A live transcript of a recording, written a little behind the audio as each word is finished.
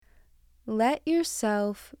Let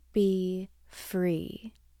yourself be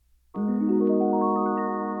free.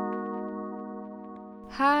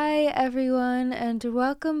 Hi everyone, and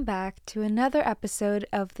welcome back to another episode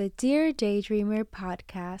of the Dear Daydreamer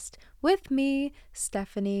podcast with me,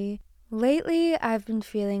 Stephanie. Lately, I've been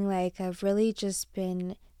feeling like I've really just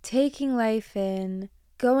been taking life in,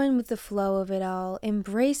 going with the flow of it all,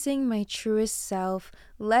 embracing my truest self,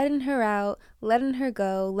 letting her out, letting her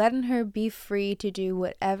go, letting her be free to do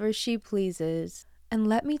whatever she pleases. And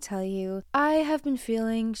let me tell you, I have been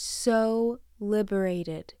feeling so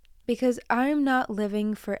liberated because I'm not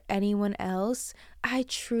living for anyone else. I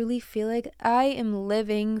truly feel like I am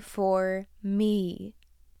living for me.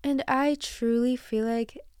 And I truly feel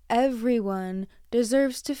like everyone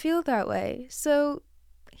deserves to feel that way. So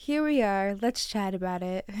here we are, let's chat about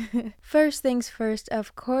it. First things first,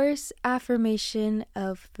 of course, affirmation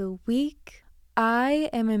of the week. I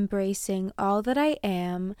am embracing all that I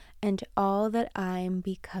am and all that I'm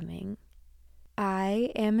becoming. I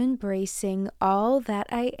am embracing all that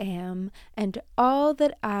I am and all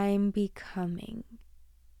that I'm becoming.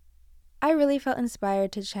 I really felt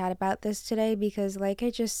inspired to chat about this today because, like I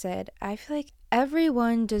just said, I feel like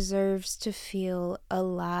everyone deserves to feel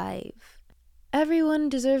alive. Everyone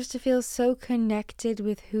deserves to feel so connected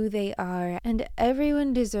with who they are, and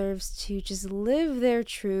everyone deserves to just live their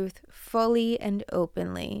truth fully and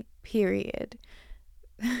openly, period.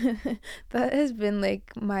 That has been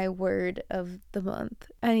like my word of the month.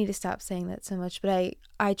 I need to stop saying that so much, but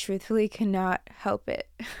I truthfully cannot help it.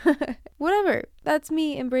 Whatever, that's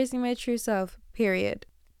me embracing my true self, period.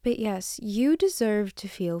 But yes, you deserve to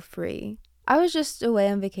feel free. I was just away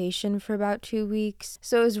on vacation for about 2 weeks,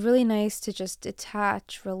 so it was really nice to just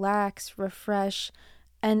detach, relax, refresh,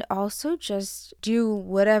 and also just do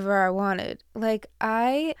whatever I wanted. Like,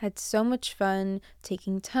 I had so much fun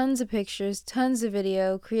taking tons of pictures, tons of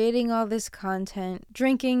video, creating all this content,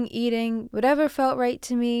 drinking, eating, whatever felt right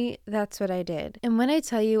to me, that's what I did. And when I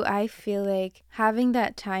tell you, I feel like having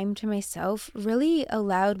that time to myself really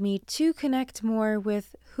allowed me to connect more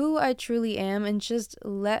with who I truly am and just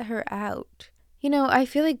let her out. You know, I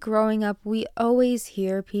feel like growing up, we always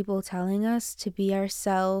hear people telling us to be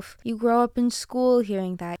ourselves. You grow up in school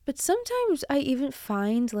hearing that. But sometimes I even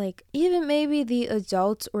find, like, even maybe the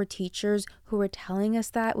adults or teachers who were telling us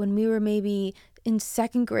that when we were maybe in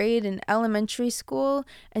second grade in elementary school,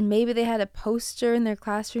 and maybe they had a poster in their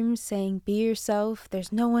classroom saying, be yourself,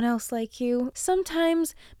 there's no one else like you.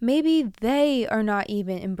 Sometimes maybe they are not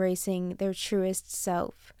even embracing their truest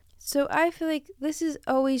self. So I feel like this is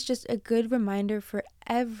always just a good reminder for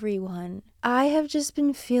everyone. I have just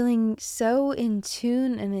been feeling so in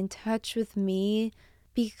tune and in touch with me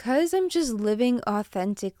because I'm just living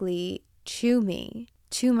authentically to me,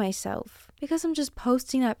 to myself. Because I'm just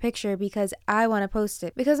posting that picture because I want to post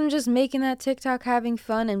it. Because I'm just making that TikTok having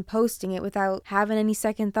fun and posting it without having any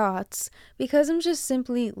second thoughts. Because I'm just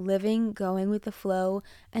simply living, going with the flow,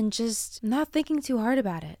 and just not thinking too hard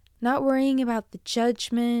about it. Not worrying about the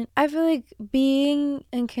judgment. I feel like being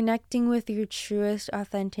and connecting with your truest,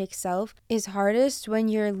 authentic self is hardest when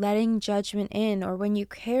you're letting judgment in or when you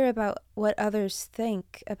care about what others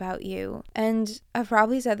think about you. And I've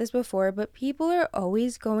probably said this before, but people are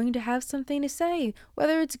always going to have something to say,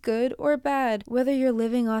 whether it's good or bad, whether you're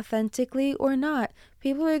living authentically or not.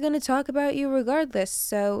 People are going to talk about you regardless,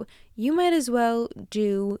 so you might as well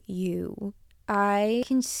do you. I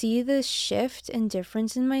can see the shift and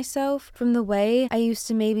difference in myself from the way I used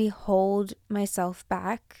to maybe hold myself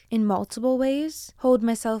back in multiple ways. Hold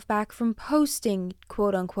myself back from posting,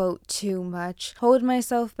 quote unquote, too much. Hold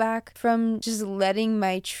myself back from just letting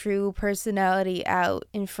my true personality out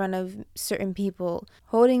in front of certain people.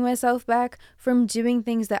 Holding myself back from doing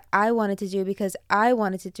things that I wanted to do because I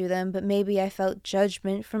wanted to do them, but maybe I felt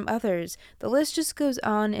judgment from others. The list just goes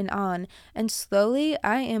on, and slowly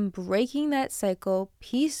I am breaking that cycle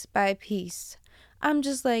piece by piece. I'm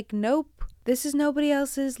just like, nope, this is nobody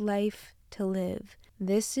else's life to live.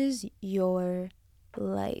 This is your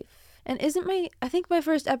life. And I think my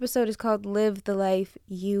first episode is called Live the Life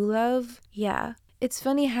You Love. Yeah. It's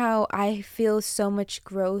funny how I feel so much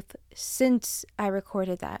growth since I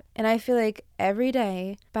recorded that. And I feel like every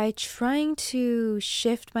day, by trying to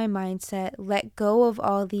shift my mindset, let go of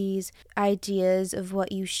all these ideas of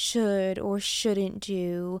what you should or shouldn't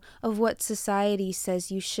do, of what society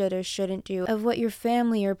says you should or shouldn't do, of what your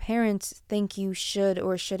family or parents think you should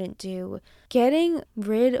or shouldn't do, getting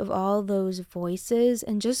rid of all those voices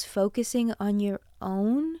and just focusing on your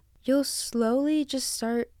own, you'll slowly just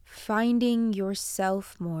start finding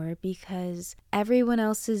yourself more, because everyone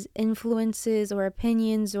else's influences or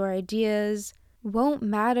opinions or ideas, won't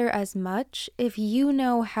matter as much if you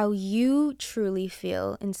know how you truly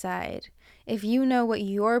feel inside, if you know what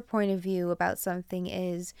your point of view about something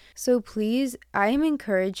is. So please, I am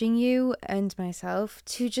encouraging you and myself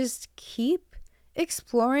to just keep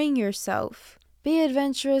exploring yourself. Be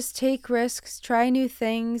adventurous, take risks, try new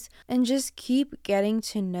things, and just keep getting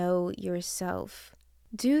to know yourself.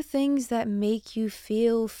 Do things that make you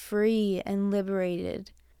feel free and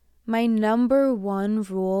liberated. My number one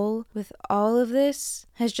rule with all of this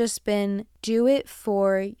has just been do it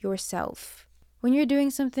for yourself. When you're doing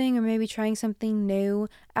something or maybe trying something new,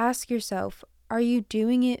 ask yourself, are you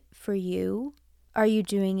doing it for you? Are you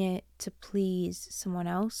doing it to please someone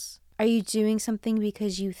else? Are you doing something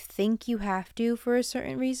because you think you have to for a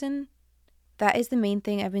certain reason? That is the main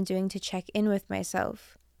thing I've been doing to check in with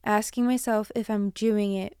myself. Asking myself if I'm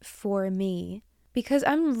doing it for me. Because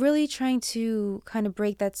I'm really trying to kind of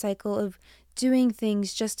break that cycle of doing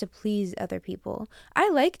things just to please other people. I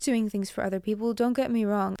like doing things for other people, don't get me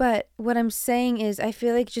wrong. But what I'm saying is I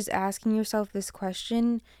feel like just asking yourself this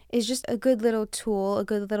question is just a good little tool, a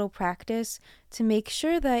good little practice to make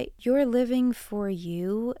sure that you're living for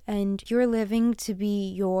you and you're living to be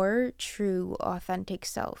your true, authentic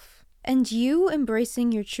self. And you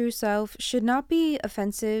embracing your true self should not be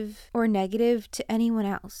offensive or negative to anyone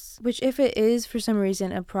else, which if it is for some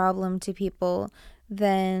reason a problem to people,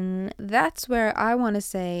 then that's where I want to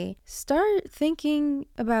say, start thinking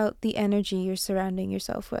about the energy you're surrounding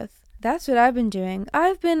yourself with. That's what I've been doing.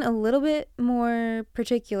 I've been a little bit more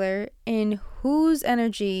particular in whose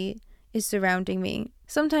energy is surrounding me.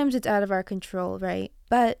 Sometimes it's out of our control, right?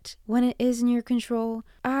 But when it is in your control,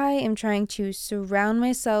 I am trying to surround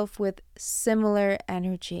myself with similar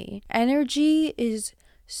energy. Energy is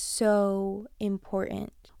so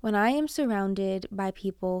important. When I am surrounded by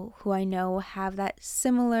people who I know have that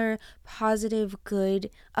similar positive, good,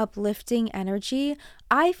 uplifting energy,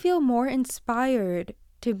 I feel more inspired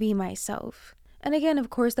to be myself. And again, of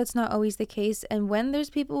course, that's not always the case. And when there's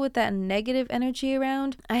people with that negative energy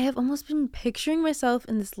around, I have almost been picturing myself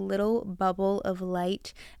in this little bubble of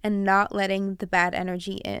light and not letting the bad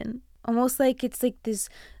energy in. Almost like it's like this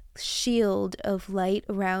shield of light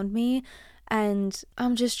around me. And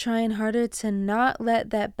I'm just trying harder to not let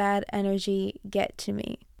that bad energy get to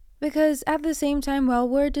me. Because at the same time, while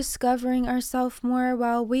we're discovering ourselves more,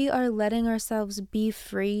 while we are letting ourselves be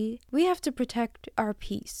free, we have to protect our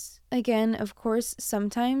peace. Again, of course,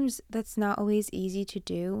 sometimes that's not always easy to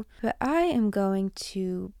do, but I am going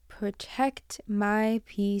to protect my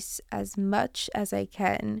peace as much as I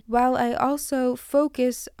can, while I also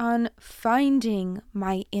focus on finding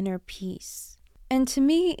my inner peace. And to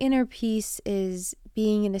me, inner peace is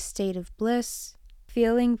being in a state of bliss,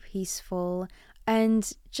 feeling peaceful,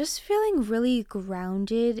 and just feeling really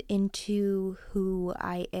grounded into who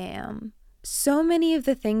I am. So many of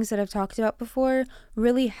the things that I've talked about before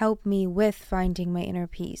really help me with finding my inner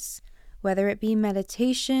peace, whether it be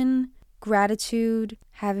meditation, gratitude,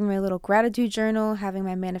 having my little gratitude journal, having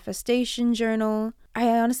my manifestation journal. I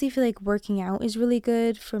honestly feel like working out is really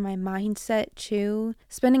good for my mindset too.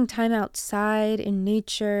 Spending time outside in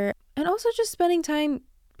nature, and also just spending time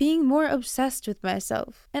being more obsessed with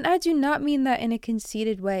myself. And I do not mean that in a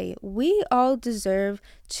conceited way. We all deserve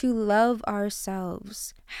to love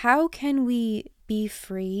ourselves. How can we be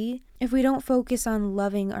free if we don't focus on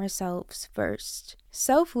loving ourselves first?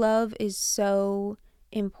 Self-love is so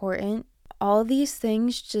important. All these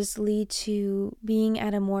things just lead to being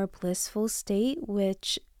at a more blissful state,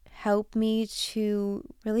 which help me to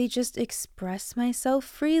really just express myself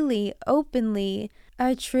freely, openly.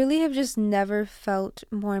 I truly have just never felt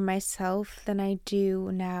more myself than I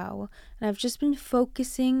do now. And I've just been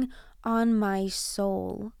focusing on my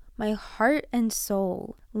soul, my heart and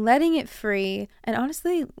soul, letting it free, and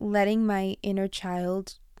honestly letting my inner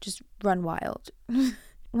child just run wild.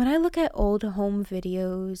 When I look at old home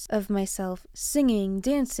videos of myself singing,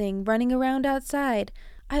 dancing, running around outside,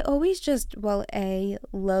 I always just,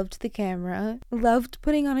 loved the camera, loved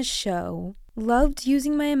putting on a show, loved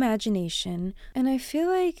using my imagination. And I feel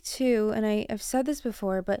like too, and I've said this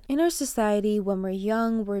before, but in our society, when we're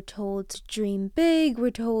young, we're told to dream big,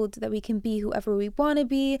 we're told that we can be whoever we want to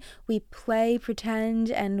be, we play, pretend,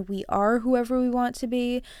 and we are whoever we want to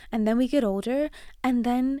be, and then we get older, and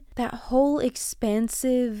then that whole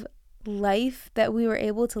expansive life that we were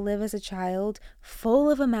able to live as a child, full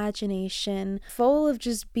of imagination, full of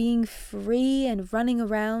just being free and running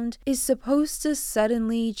around, is supposed to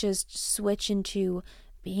suddenly just switch into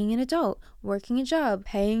being an adult, working a job,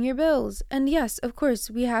 paying your bills. And yes, of course,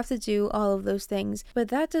 we have to do all of those things, but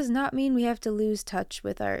that does not mean we have to lose touch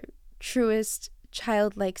with our truest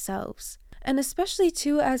childlike selves. And especially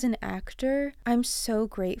too, as an actor, I'm so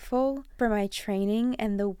grateful for my training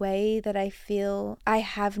and the way that I feel I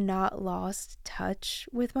have not lost touch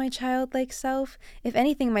with my childlike self. If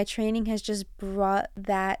anything, my training has just brought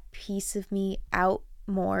that piece of me out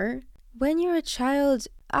more. When you're a child,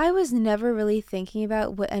 I was never really thinking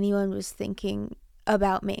about what anyone was thinking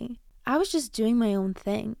about me. I was just doing my own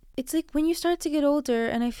thing. It's like when you start to get older,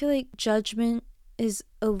 and I feel like judgment is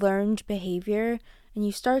a learned behavior, and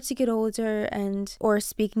you start to get older or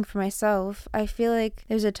speaking for myself, I feel like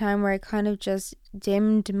there's a time where I kind of just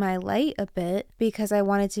dimmed my light a bit because I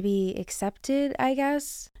wanted to be accepted, I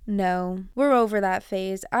guess. No, we're over that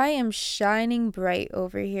phase. I am shining bright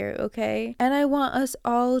over here, okay? And I want us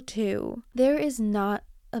all to. There is not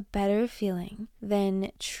a better feeling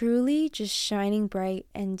than truly just shining bright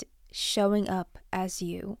and showing up as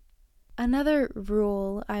you. Another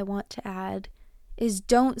rule I want to add is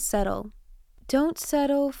don't settle. Don't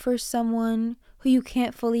settle for someone who you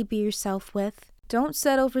can't fully be yourself with. Don't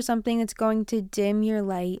settle for something that's going to dim your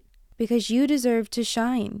light, because you deserve to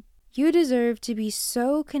shine. You deserve to be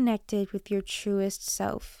so connected with your truest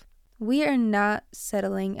self. We are not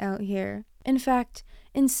settling out here. In fact,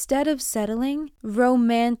 instead of settling,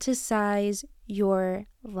 romanticize your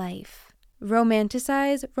life.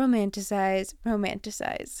 Romanticize, romanticize,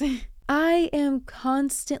 romanticize. I am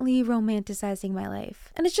constantly romanticizing my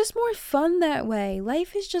life. And it's just more fun that way.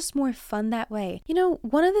 Life is just more fun that way. You know,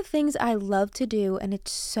 one of the things I love to do, and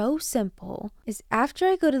it's so simple, is after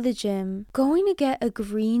I go to the gym, going to get a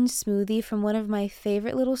green smoothie from one of my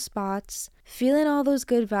favorite little spots, feeling all those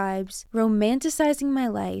good vibes, romanticizing my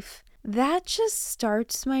life. That just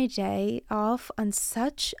starts my day off on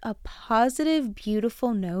such a positive,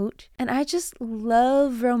 beautiful note. And I just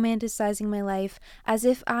love romanticizing my life as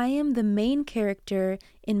if I am the main character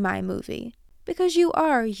in my movie. Because you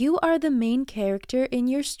are the main character in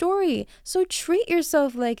your story. So treat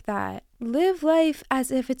yourself like that. Live life as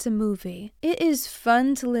if it's a movie. It is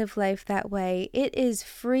fun to live life that way. It is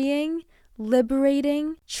freeing,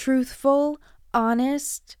 liberating, truthful,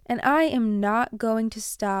 honest, and I am not going to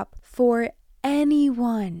stop for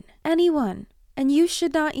anyone. And you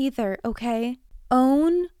should not either, okay?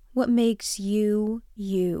 Own what makes you,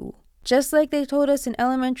 you. Just like they told us in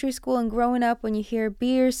elementary school and growing up, when you hear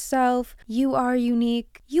be yourself, you are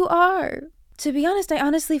unique, you are. To be honest, I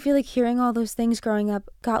honestly feel like hearing all those things growing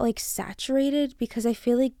up got like saturated, because I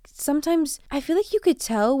feel like sometimes you could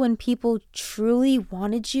tell when people truly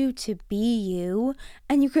wanted you to be you,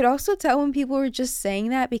 and you could also tell when people were just saying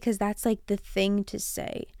that because that's like the thing to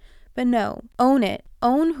say. But no, own it.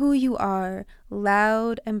 Own who you are,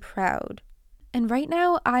 loud and proud. And right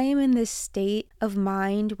now I am in this state of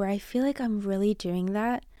mind where I feel like I'm really doing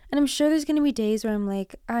that. And I'm sure there's going to be days where I'm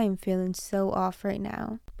like, I am feeling so off right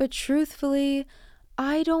now. But truthfully,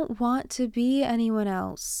 I don't want to be anyone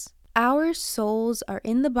else. Our souls are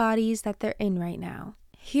in the bodies that they're in right now.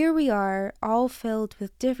 Here we are, all filled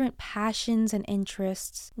with different passions and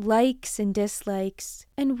interests, likes and dislikes,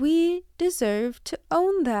 and we deserve to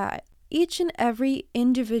own that. Each and every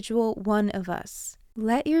individual one of us.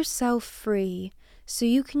 Let yourself free so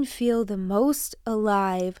you can feel the most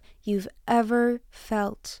alive you've ever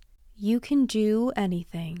felt. You can do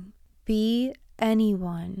anything, be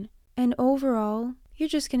anyone, and overall, you're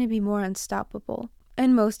just going to be more unstoppable.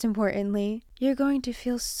 And most importantly, you're going to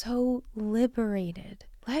feel so liberated.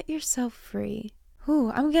 Let yourself free.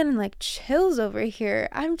 Ooh, I'm getting like chills over here.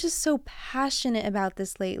 I'm just so passionate about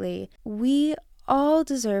this lately. We all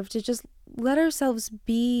deserve to just let ourselves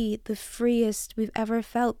be the freest we've ever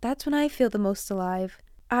felt. That's when I feel the most alive.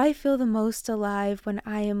 I feel the most alive when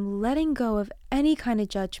I am letting go of any kind of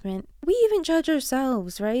judgment. We even judge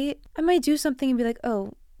ourselves, right? I might do something and be like,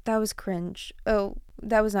 oh, that was cringe. Oh,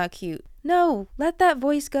 that was not cute. No, let that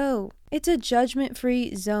voice go. It's a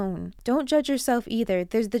judgment-free zone. Don't judge yourself either.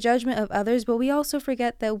 There's the judgment of others, but we also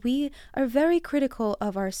forget that we are very critical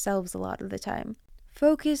of ourselves a lot of the time.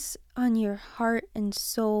 Focus on your heart and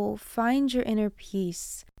soul. Find your inner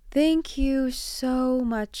peace. Thank you so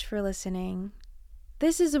much for listening.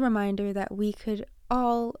 This is a reminder that we could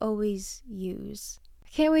all always use. I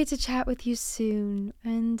can't wait to chat with you soon,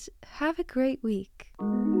 and have a great week.